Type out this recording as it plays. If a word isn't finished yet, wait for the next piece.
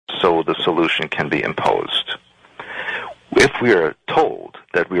so the solution can be imposed. If we are told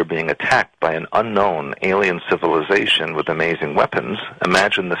that we are being attacked by an unknown alien civilization with amazing weapons,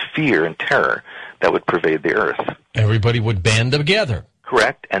 imagine the fear and terror that would pervade the earth. Everybody would band together.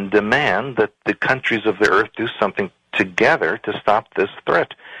 Correct, and demand that the countries of the earth do something together to stop this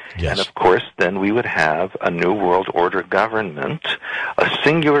threat. Yes. And of course, then we would have a new world order government, a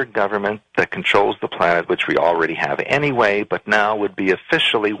singular government that controls the planet, which we already have anyway, but now would be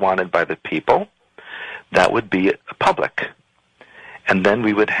officially wanted by the people. That would be public. And then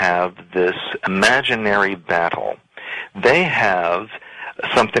we would have this imaginary battle. They have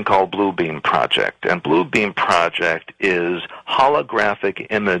something called Blue Beam Project. And Blue Beam Project is holographic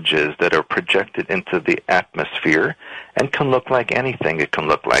images that are projected into the atmosphere and can look like anything. It can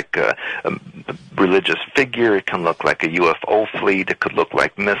look like a religious figure. It can look like a UFO fleet. It could look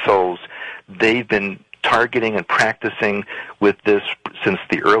like missiles. They've been targeting and practicing with this since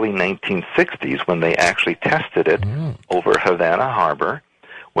the early 1960s when they actually tested it over Havana Harbor,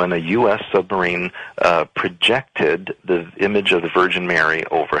 when a U.S. submarine projected the image of the Virgin Mary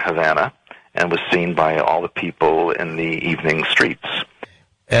over Havana and was seen by all the people in the evening streets.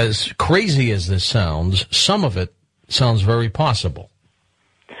 As crazy as this sounds, some of it sounds very possible.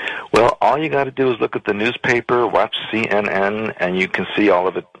 Well, all you got to do is look at the newspaper, watch CNN, and you can see all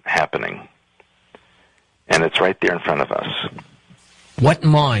of it happening. And it's right there in front of us. What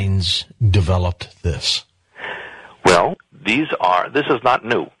minds developed this? Well, this is not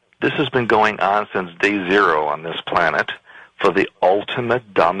new. This has been going on since day zero on this planet for the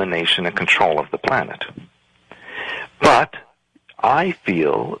ultimate domination and control of the planet. But I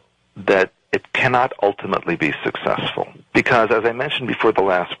feel that it cannot ultimately be successful because, as I mentioned before the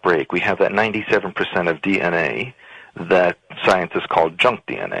last break, we have that 97% of DNA that scientists call junk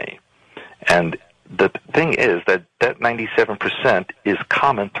DNA. And the thing is that 97% is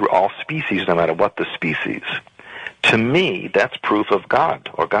common through all species, no matter what the species. To me, that's proof of God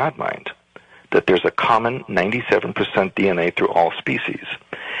or God mind, that there's a common 97% DNA through all species.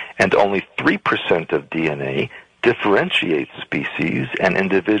 And only 3% of DNA differentiates species and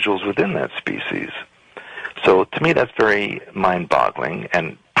individuals within that species. So to me, that's very mind-boggling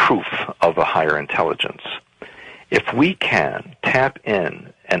and proof of a higher intelligence. If we can tap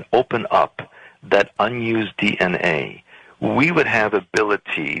in and open up that unused DNA, we would have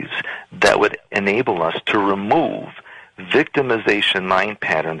abilities that would enable us to remove victimization mind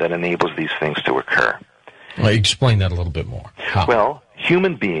pattern that enables these things to occur. Well, explain that a little bit more. How? Well,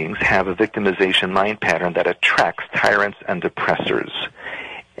 human beings have a victimization mind pattern that attracts tyrants and oppressors.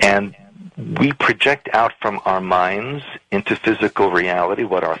 And we project out from our minds into physical reality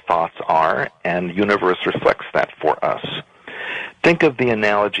what our thoughts are, and the universe reflects that for us. Think of the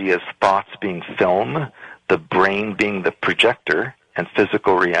analogy as thoughts being film, the brain being the projector, and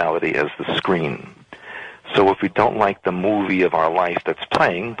physical reality as the screen. So if we don't like the movie of our life that's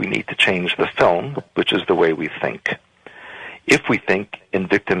playing, we need to change the film, which is the way we think. If we think in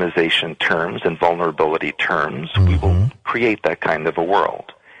victimization terms and vulnerability terms, we will create that kind of a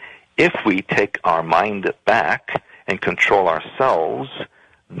world. If we take our mind back and control ourselves,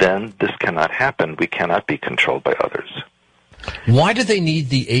 then this cannot happen. We cannot be controlled by others. Why do they need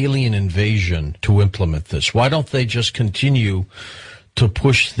the alien invasion to implement this? Why don't they just continue to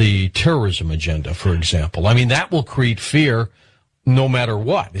push the terrorism agenda, for example? I mean, that will create fear no matter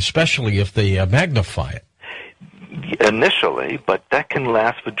what, especially if they magnify it. Initially, but that can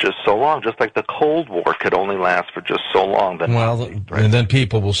last for just so long, just like the Cold War could only last for just so long. And then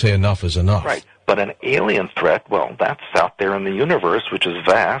people will say enough is enough. Right. But an alien threat, well, that's out there in the universe, which is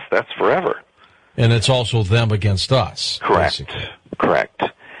vast. That's forever. And it's also them against us. Correct. Basically. Correct.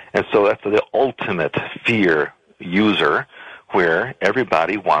 And so that's the ultimate fear user, where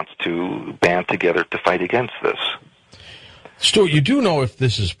everybody wants to band together to fight against this. Stuart, you do know, if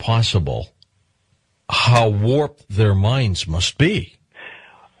this is possible, how warped their minds must be.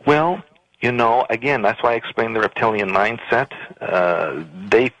 Well, again, that's why I explained the reptilian mindset.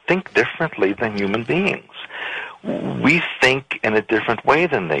 They think differently than human beings. We think in a different way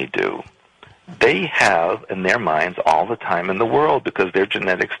than they do. They have in their minds all the time in the world because their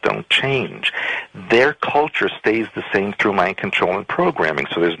genetics don't change. Their culture stays the same through mind control and programming,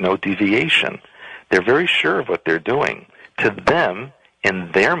 so there's no deviation. They're very sure of what they're doing. To them,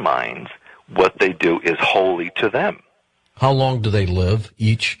 in their minds, what they do is holy to them. How long do they live,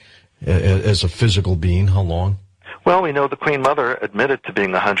 each, as a physical being? How long? Well, we know the Queen Mother admitted to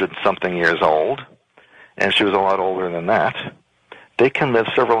being 100-something years old, and she was a lot older than that. They can live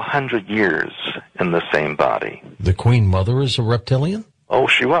several hundred years in the same body. The Queen Mother is a reptilian? Oh,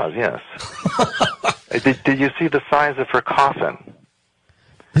 she was, yes. Did you see the size of her coffin?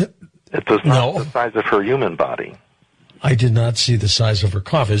 was not No. the size of her human body. I did not see the size of her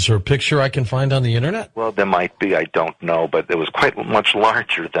cough. Is there a picture I can find on the internet? Well, there might be. I don't know, but it was quite much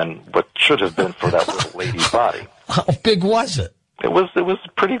larger than what should have been for that little lady's body. How big was it? It was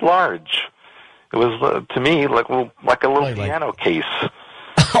pretty large. It was to me like a little piano case.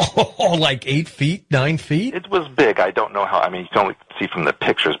 Oh, like 8 feet, 9 feet? It was big. I don't know how. I mean, you can only see from the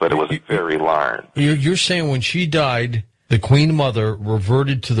pictures, but it was very large. You're saying when she died, the Queen Mother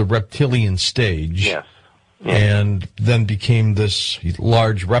reverted to the reptilian stage. Yes. And then became this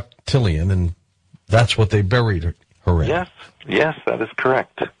large reptilian, and that's what they buried her in. Yes, that is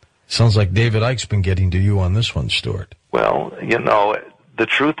correct. Sounds like David Icke's been getting to you on this one, Stuart. Well, the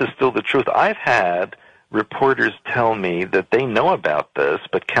truth is still the truth. I've had reporters tell me that they know about this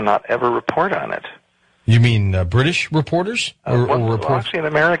but cannot ever report on it. You mean British reporters? Actually, an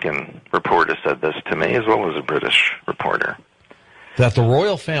American reporter said this to me, as well as a British reporter. That the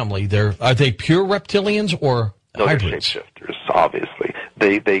royal family, are they pure reptilians or hybrids? They're shapeshifters, obviously.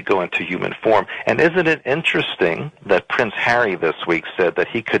 They go into human form. And isn't it interesting that Prince Harry this week said that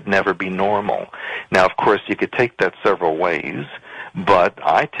he could never be normal? Now, of course, you could take that several ways, but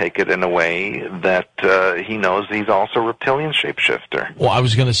I take it in a way that he knows he's also a reptilian shapeshifter. Well, I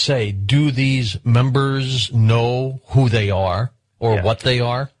was going to say, do these members know who they are or what they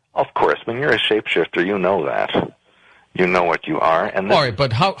are? Of course. When you're a shapeshifter, you know that. You know what you are. And all right,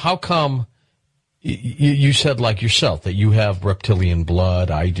 but how come you said like yourself that you have reptilian blood?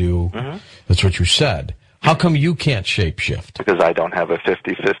 I do. Mm-hmm. That's what you said. How come you can't shapeshift? Because I don't have a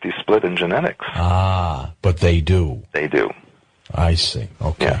 50-50 split in genetics. Ah, but they do. They do. I see.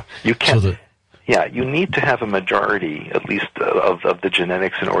 Okay. Yeah. You can't. You need to have a majority, at least, of the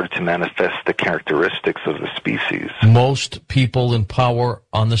genetics in order to manifest the characteristics of the species. Most people in power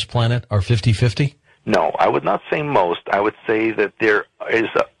on this planet are 50-50? No, I would not say most. I would say that there is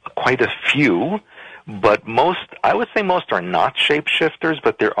quite a few, but I would say most are not shapeshifters,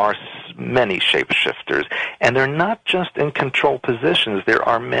 but there are many shapeshifters. And they're not just in control positions. There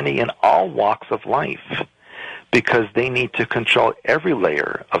are many in all walks of life, because they need to control every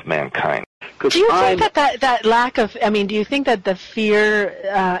layer of mankind. Do you think that lack of, do you think that the fear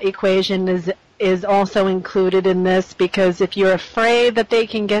equation is also included in this? Because if you're afraid that they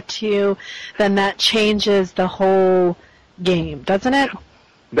can get to you, then that changes the whole game, doesn't it?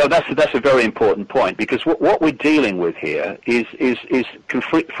 No, that's a very important point, because what we're dealing with here is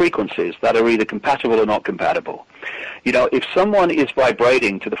frequencies that are either compatible or not compatible. If someone is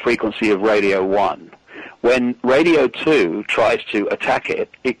vibrating to the frequency of radio 1, when radio 2 tries to attack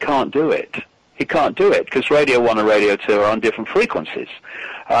it, it can't do it. It can't do it because radio 1 and radio 2 are on different frequencies.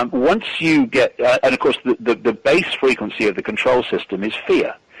 Once you get, and of course the base frequency of the control system is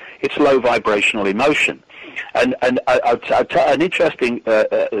fear. It's low vibrational emotion. And an interesting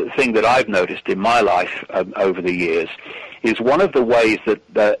thing that I've noticed in my life over the years is one of the ways that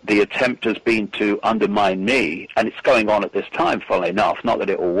the attempt has been to undermine me, and it's going on at this time, funnily enough, not that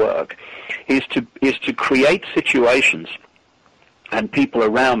it will work, is to create situations and people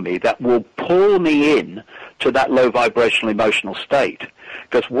around me that will pull me in to that low vibrational emotional state.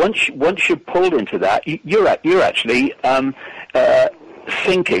 Because once you're pulled into that, you're actually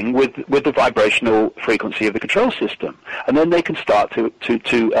syncing with the vibrational frequency of the control system, and then they can start to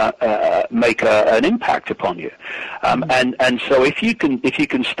make an impact upon you. And so if you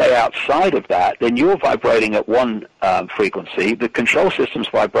can stay outside of that, then you're vibrating at one frequency, the control system's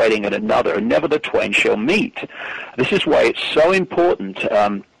vibrating at another, and never the twain shall meet. This is why it's so important.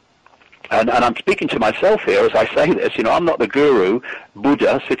 And I'm speaking to myself here as I say this. I'm not the guru,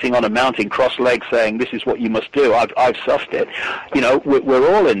 Buddha, sitting on a mountain cross-legged saying, this is what you must do. I've sussed it.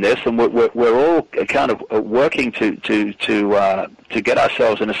 We're all in this, and we're all kind of working to get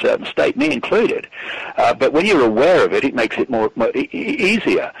ourselves in a certain state, me included. But when you're aware of it, it makes it more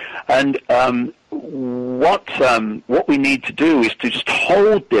easier. And what we need to do is to just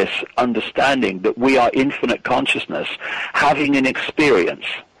hold this understanding that we are infinite consciousness having an experience.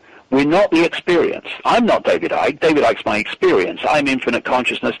 We're not the experience. I'm not David Icke. David Icke's my experience. I'm infinite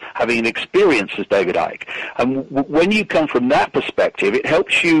consciousness having an experience as David Icke. And when you come from that perspective, it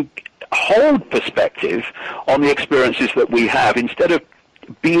helps you hold perspective on the experiences that we have instead of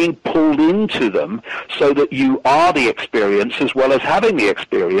being pulled into them, so that you are the experience as well as having the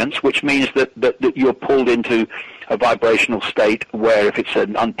experience, which means that you're pulled into a vibrational state where if it's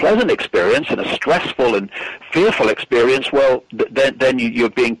an unpleasant experience and a stressful and fearful experience, well, then you're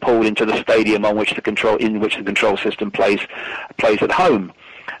being pulled into the stadium in which the control system plays at home.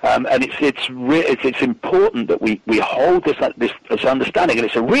 And it's important that we hold this understanding, and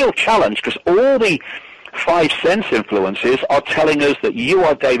it's a real challenge because all the five sense influences are telling us that you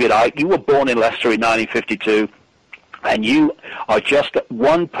are David Icke, you were born in Leicester in 1952, and you are just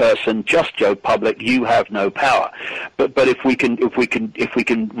one person, just Joe Public. You have no power. But if we can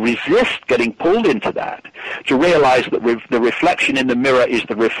resist getting pulled into that, to realize that the reflection in the mirror is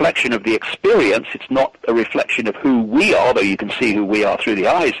the reflection of the experience. It's not a reflection of who we are, though you can see who we are through the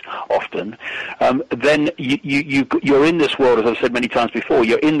eyes often. Then you're in this world, as I've said many times before.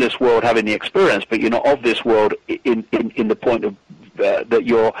 You're in this world having the experience, but you're not of this world in the point of that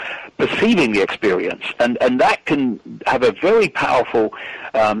you're perceiving the experience, and that can have a very powerful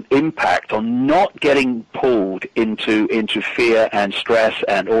impact on not getting pulled into fear and stress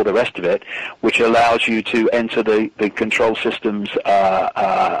and all the rest of it, which allows you to enter the control system's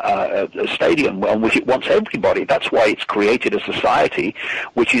stadium on which it wants everybody. That's why it's created a society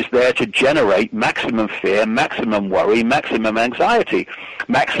which is there to generate maximum fear, maximum worry, maximum anxiety,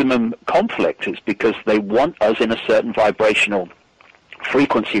 maximum conflict. It's because they want us in a certain vibrational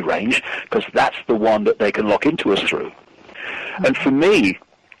frequency range, because that's the one that they can lock into us through. And for me,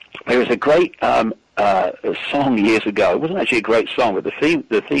 there was a great song years ago. It wasn't actually a great song, but the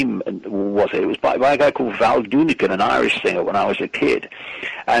theme was it. It was by a guy called Val Doonican, an Irish singer, when I was a kid.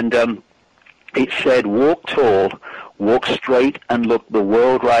 And it said, "Walk tall, walk straight, and look the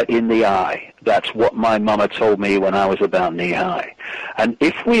world right in the eye." That's what my mama told me when I was about knee high. And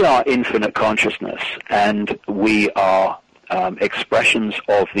if we are infinite consciousness and we are expressions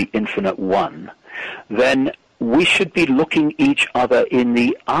of the infinite one, then we should be looking each other in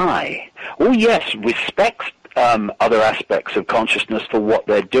the eye. Oh yes, respect other aspects of consciousness for what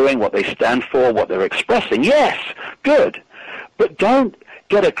they're doing, what they stand for, what they're expressing. Yes, good. But don't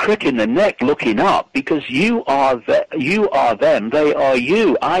get a crick in the neck looking up, because you are them, they are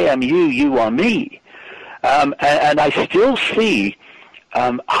you, I am you, you are me. And I still see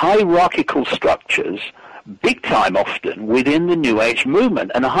hierarchical structures big time often within the New Age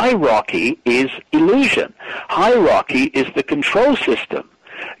movement. And hierarchy is illusion. Hierarchy is the control system.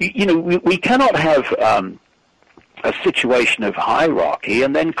 We cannot have a situation of hierarchy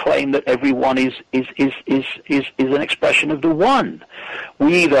and then claim that everyone is an expression of the one.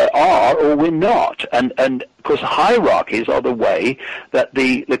 We either are or we're not. And of course, hierarchies are the way that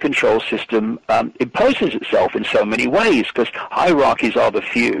the control system imposes itself in so many ways, because hierarchies are the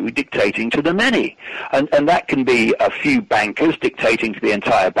few dictating to the many. And that can be a few bankers dictating to the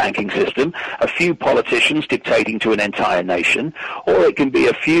entire banking system, a few politicians dictating to an entire nation, or it can be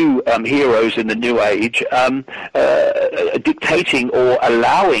a few heroes in the New Age dictating or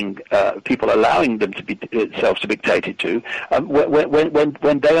allowing them to be themselves to be dictated to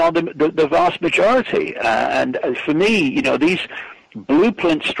when they are the vast majority. And for me, these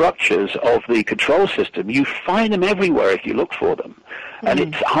blueprint structures of the control system, you find them everywhere if you look for them. And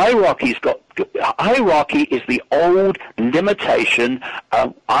it's hierarchy is the old limitation.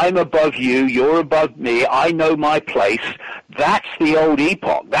 I'm above you, you're above me, I know my place. That's the old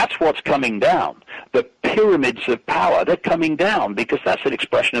epoch. That's what's coming down. The pyramids of power, they're coming down because that's an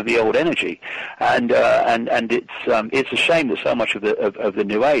expression of the old energy. And it's a shame that so much of the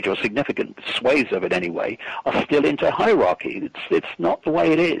New Age, or significant swathes of it anyway, are still into hierarchy. It's not the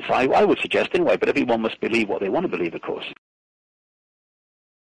way it is. I would suggest anyway, but everyone must believe what they want to believe, of course.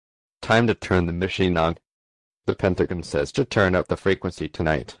 Time to turn the machine on. The Pentagon says to turn up the frequency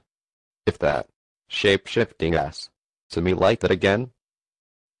tonight. If that shape-shifting ass to me like that again,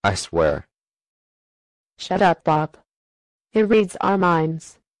 I swear. Shut up, Bob. It reads our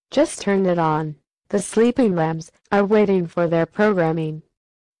minds. Just turn it on. The sleeping lambs are waiting for their programming.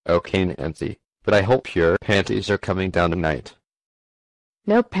 Okay, Nancy, but I hope your panties are coming down tonight.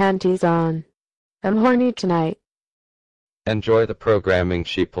 No panties on. I'm horny tonight. Enjoy the programming,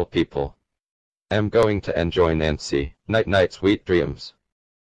 sheeple people. I'm going to enjoy Nancy. Night-night, sweet dreams.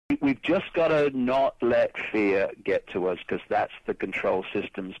 We've just got to not let fear get to us, because that's the control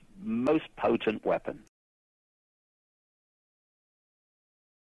system's most potent weapon.